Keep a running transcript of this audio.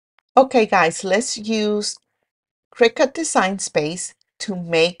Okay, guys, let's use Cricut Design Space to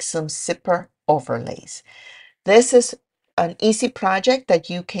make some zipper overlays. This is an easy project that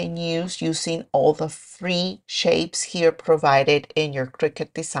you can use using all the free shapes here provided in your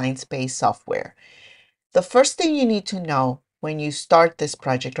Cricut Design Space software. The first thing you need to know when you start this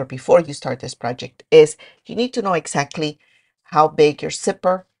project or before you start this project is you need to know exactly how big your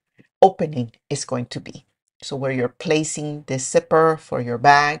zipper opening is going to be. So where you're placing the zipper for your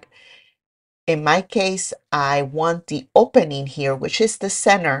bag. In my case, I want the opening here, which is the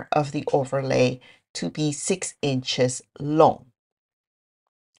center of the overlay, to be 6 inches long.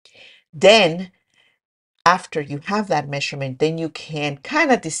 Then, after you have that measurement, then you can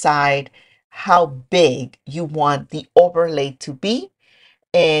kind of decide how big you want the overlay to be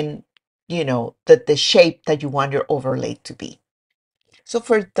and, the shape that you want your overlay to be. So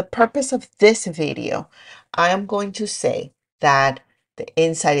for the purpose of this video, I am going to say that the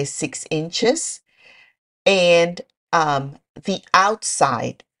inside is 6 inches and the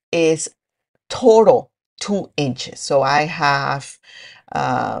outside is total 2 inches. So I have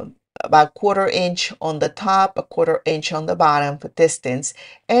about 1/4 inch on the top, a 1/4 inch on the bottom for distance,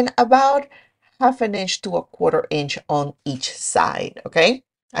 and about 1/2 inch to a 1/4 inch on each side. Okay,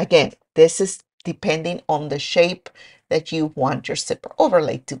 again, this is depending on the shape that you want your zipper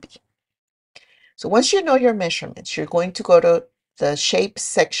overlay to be. So once you know your measurements, you're going to go to the shape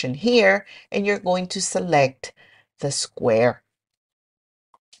section here and you're going to select the square.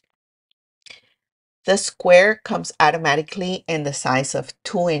 The square comes automatically in the size of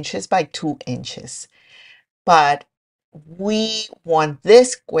 2 inches by 2 inches, but we want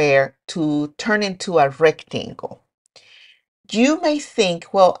this square to turn into a rectangle. You may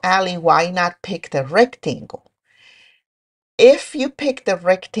think, well, Allie, why not pick the rectangle? If you pick the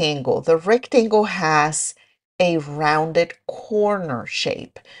rectangle has a rounded corner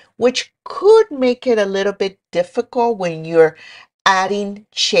shape, which could make it a little bit difficult when you're adding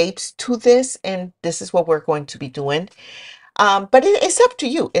shapes to this, and this is what we're going to be doing. But it's up to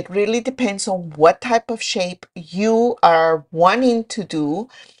you. It really depends on what type of shape you are wanting to do.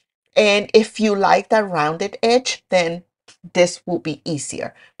 And if you like that rounded edge, then this will be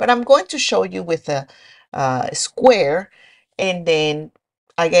easier. But I'm going to show you with a square, and then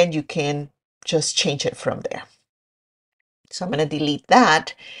again, you can just change it from there. So I'm going to delete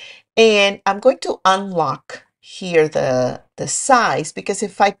that. And I'm going to unlock here the size, because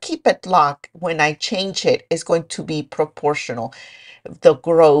if I keep it locked, when I change it, it's going to be proportional, the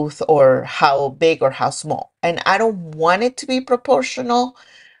growth or how big or how small. And I don't want it to be proportional.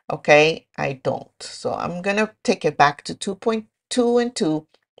 Okay, I don't. So I'm going to take it back to 2.2 and 2,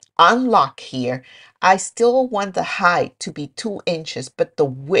 unlock here. I still want the height to be 2 inches, but the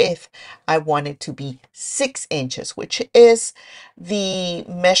width, I want it to be 6 inches, which is the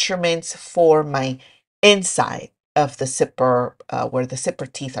measurements for my inside of the zipper, where the zipper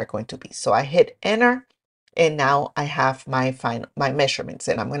teeth are going to be. So I hit enter, and now I have my measurements,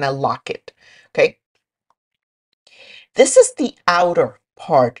 and I'm going to lock it. Okay. This is the outer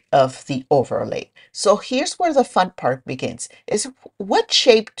part of the overlay. So here's where the fun part begins, is what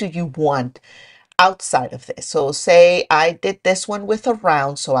shape do you want outside of this? So say I did this one with a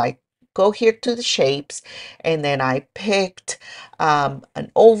round, so I go here to the shapes, and then I picked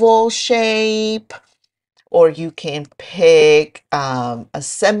an oval shape, or you can pick a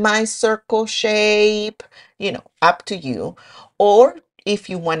semicircle shape, up to you. Or if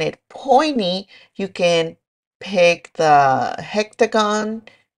you want it pointy, you can pick the hexagon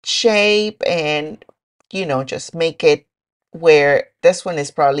shape and, just make it where this one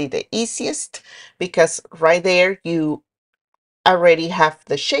is probably the easiest, because right there you already have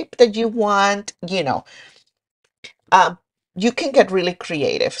the shape that you want. Um, you can get really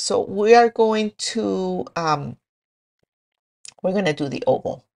creative. So we're going to do the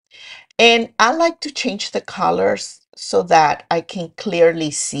oval. And I like to change the colors so that I can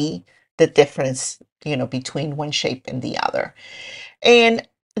clearly see the difference, between one shape and the other. And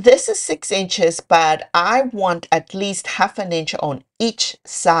this is 6 inches, but I want at least 1/2 inch on each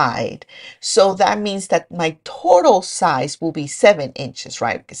side. So that means that my total size will be 7 inches,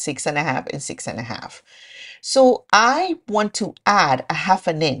 right? 6.5 and 6.5. So I want to add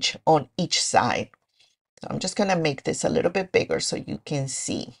 1/2 inch on each side. So I'm just going to make this a little bit bigger so you can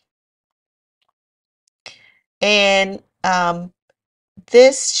see. And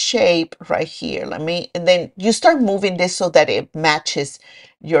this shape right here, and then you start moving this so that it matches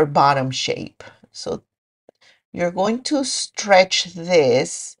your bottom shape. So you're going to stretch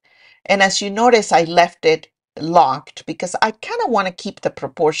this. And as you notice, I left it locked because I kind of want to keep the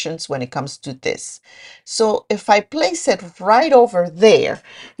proportions when it comes to this. So if I place it right over there,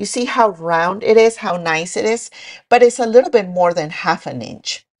 you see how round it is, how nice it is, but it's a little bit more than 1/2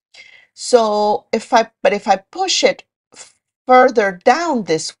 inch. So if I push it further down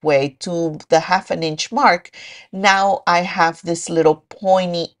this way to the 1/2 inch mark, now I have this little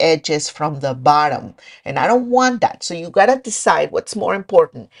pointy edges from the bottom, and I don't want that. So you got to decide what's more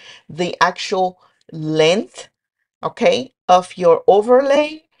important, the actual length, okay, of your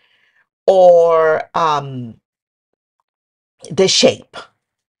overlay, or the shape.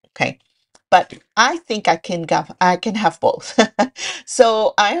 Okay, but I think I can have both.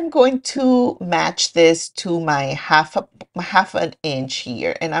 So I am going to match this to my half an inch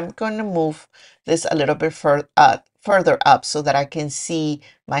here, and I'm going to move this a little bit further up so that I can see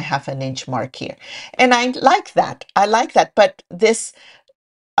my 1/2 inch mark here. And I like that. I like that. But this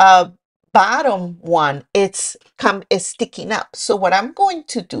uh, bottom one, is sticking up. So what I'm going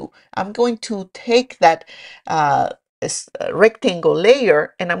to do, I'm going to take that rectangle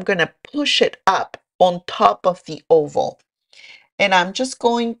layer and I'm going to push it up on top of the oval. And I'm just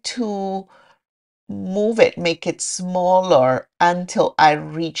going to move it, make it smaller until I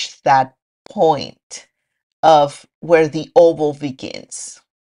reach that point of where the oval begins.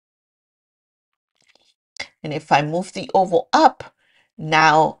 And if I move the oval up,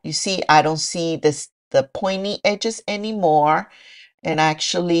 now you see I don't see the pointy edges anymore. And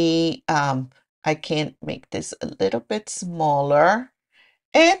actually, I can make this a little bit smaller.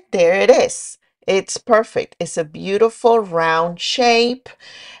 And there it is. It's perfect. It's a beautiful round shape.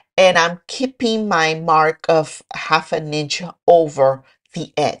 And I'm keeping my mark of 1/2 inch over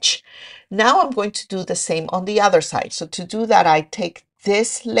the edge. Now I'm going to do the same on the other side. So to do that, I take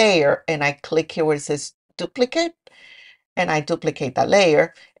this layer and I click here where it says duplicate, and I duplicate that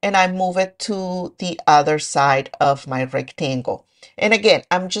layer and I move it to the other side of my rectangle. And again,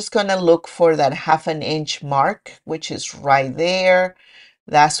 I'm just going to look for that 1/2 inch mark, which is right there.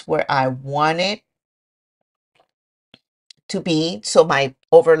 That's where I want it to be. So my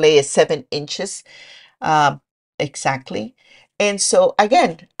overlay is 7 inches exactly. And so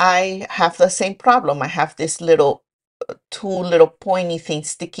again, I have the same problem. I have this two little pointy things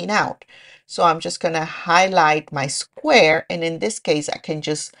sticking out. So I'm just going to highlight my square. And in this case, I can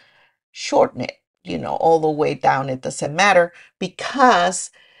just shorten it, all the way down. It doesn't matter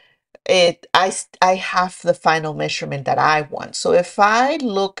because I have the final measurement that I want. So if I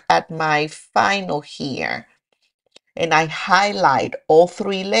look at my final here and I highlight all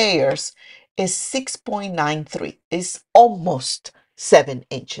 3 layers, is 6.93. It's almost 7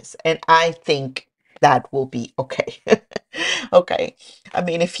 inches. And I think that will be okay. Okay. I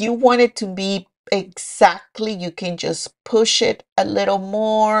mean, if you want it to be exactly, you can just push it a little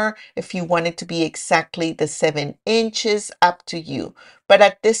more. If you want it to be exactly the 7 inches, up to you. But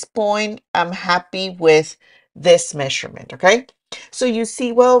at this point, I'm happy with this measurement. Okay. So you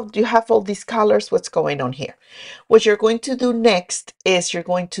see, well, you have all these colors. What's going on here? What you're going to do next is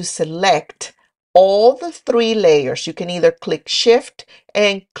you're going to select all the 3 layers. You can either click Shift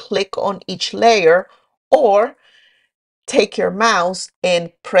and click on each layer, or take your mouse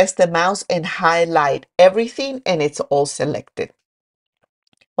and press the mouse and highlight everything, and it's all selected.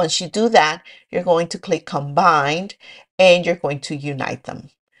 Once you do that, you're going to click Combined and you're going to unite them.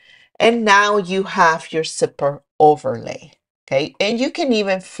 And now you have your zipper overlay. Okay, and you can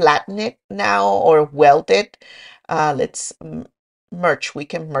even flatten it now or weld it. Let's merge. We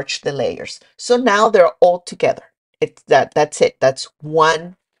can merge the layers. So now they're all together. That's it. That's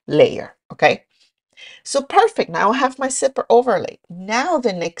one layer. Okay. So perfect. Now I have my zipper overlay. Now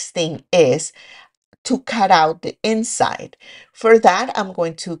the next thing is to cut out the inside. For that, I'm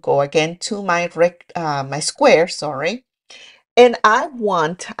going to go again to my square, sorry. And I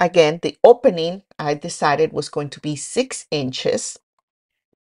want, again, the opening, I decided was going to be 6 inches,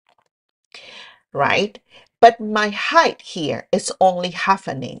 right? But my height here is only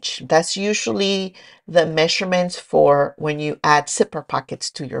 1/2 inch. That's usually the measurements for when you add zipper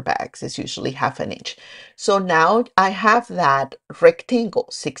pockets to your bags. It's usually 1/2 inch. So now I have that rectangle,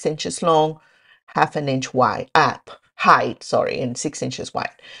 6 inches long, 1/2 inch wide, height, sorry, and 6 inches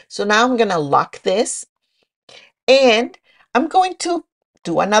wide. So now I'm gonna lock this, and I'm going to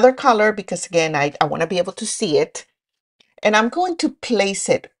do another color because again, I want to be able to see it. And I'm going to place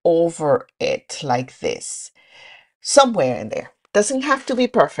it over it like this, somewhere in there. Doesn't have to be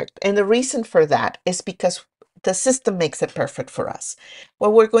perfect. And the reason for that is because the system makes it perfect for us.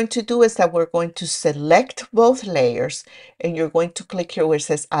 What we're going to do is that we're going to select both layers, and you're going to click here where it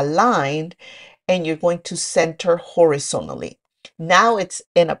says aligned, and you're going to center horizontally. Now it's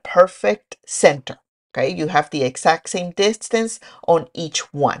in a perfect center. Okay, you have the exact same distance on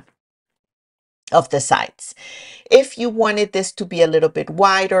each one of the sides. If you wanted this to be a little bit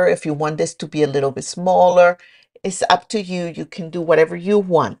wider, if you want this to be a little bit smaller, it's up to you. You can do whatever you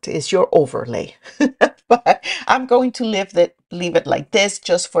want. It's your overlay. But I'm going to leave it like this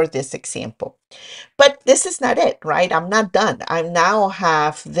just for this example. But this is not it, right? I'm not done. I now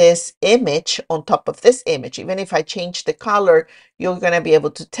have this image on top of this image. Even if I change the color, you're going to be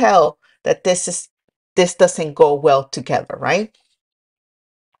able to tell that this doesn't go well together, right?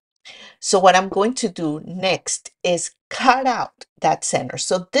 So what I'm going to do next is cut out that center.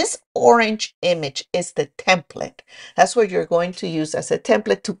 So this orange image is the template. That's what you're going to use as a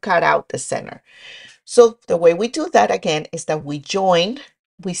template to cut out the center. So the way we do that again is that we join,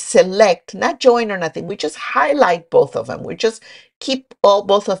 we select, not join or nothing, we just highlight both of them. We just keep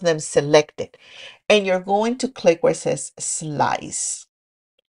both of them selected. And you're going to click where it says slice.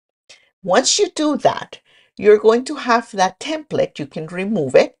 Once you do that, you're going to have that template. You can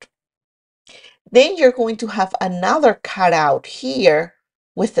remove it. Then you're going to have another cutout here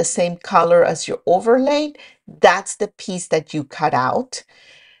with the same color as your overlay. That's the piece that you cut out.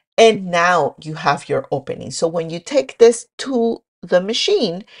 And now you have your opening. So when you take this to the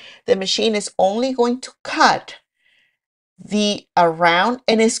machine is only going to cut the around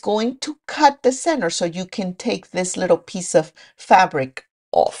and it's going to cut the center. So you can take this little piece of fabric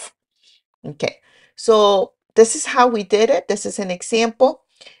off. Okay, so this is how we did it. This is an example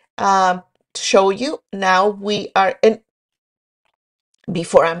to show you. Now we are in.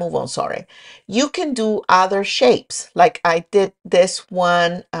 Before I move on, sorry, you can do other shapes. Like I did this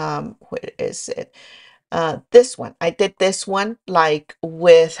one. Where is it? This one. I did this one like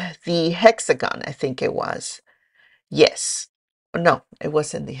with the hexagon. I think it was. Yes. No, it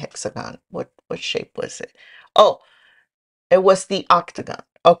wasn't the hexagon. What shape was it? Oh, it was the octagon.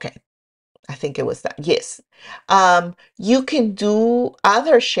 Okay. I think it was that. Yes. You can do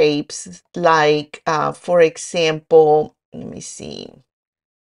other shapes like, for example, let me see.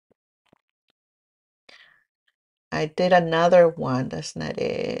 I did another one. That's not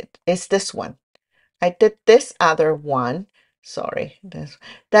it. It's this one. I did this other one. Sorry.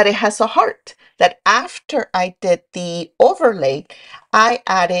 That it has a heart. That after I did the overlay, I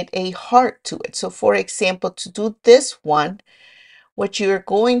added a heart to it. So for example, to do this one, what you're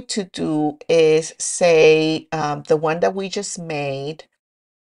going to do is say the one that we just made.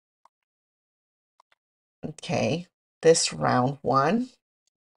 Okay. This round one.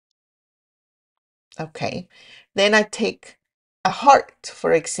 Okay. Then I take a heart,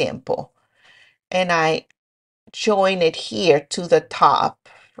 for example, and I join it here to the top,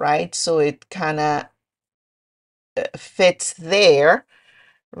 right? So it kind of fits there,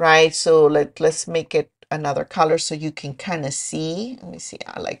 right? So let's make it another color so you can kind of see. Let me see.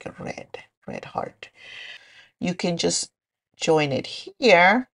 I like a red heart. You can just join it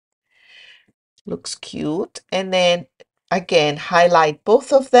here. Looks cute. And then again, highlight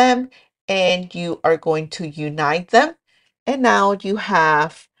both of them and you are going to unite them. And now you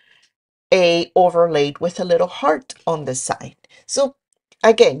have a overlaid with a little heart on the side. So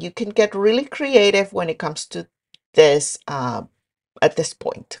again, you can get really creative when it comes to this at this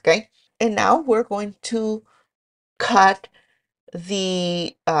point, okay? And now we're going to cut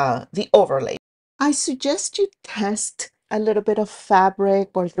the overlay. I suggest you test a little bit of fabric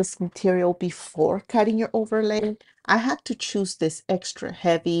or this material before cutting your overlay. I had to choose this extra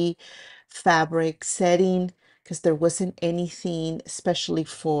heavy fabric setting because there wasn't anything especially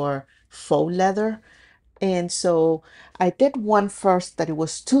for faux leather. And so I did one first that it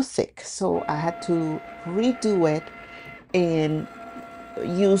was too thick. So I had to redo it and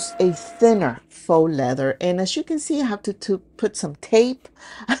use a thinner faux leather. And as you can see, I have to put some tape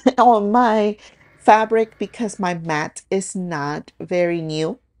on my fabric because my mat is not very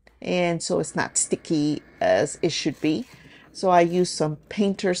new. And so it's not sticky as it should be. So I use some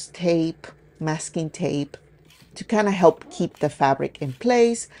painter's tape, masking tape to kind of help keep the fabric in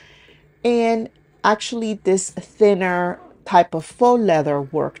place. And actually this thinner type of faux leather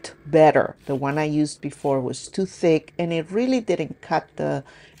worked better. The one I used before was too thick and it really didn't cut the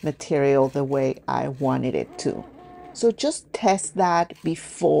material the way I wanted it to. So just test that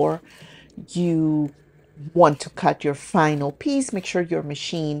before you want to cut your final piece. Make sure your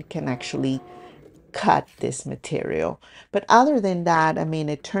machine can actually cut this material. But other than that, I mean,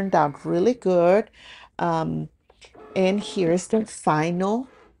 it turned out really good. And here's the final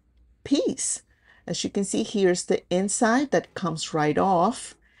piece. As you can see, here's the inside that comes right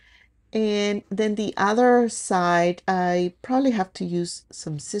off. And then the other side, I probably have to use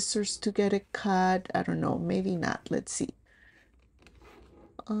some scissors to get it cut. I don't know, maybe not. Let's see.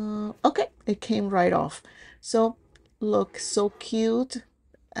 Okay, it came right off. So look, so cute.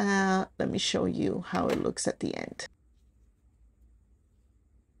 Let me show you how it looks at the end.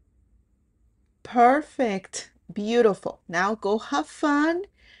 Perfect, beautiful. Now go have fun,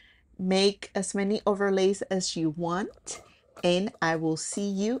 make as many overlays as you want, and I will see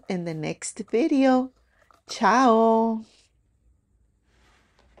you in the next video. Ciao.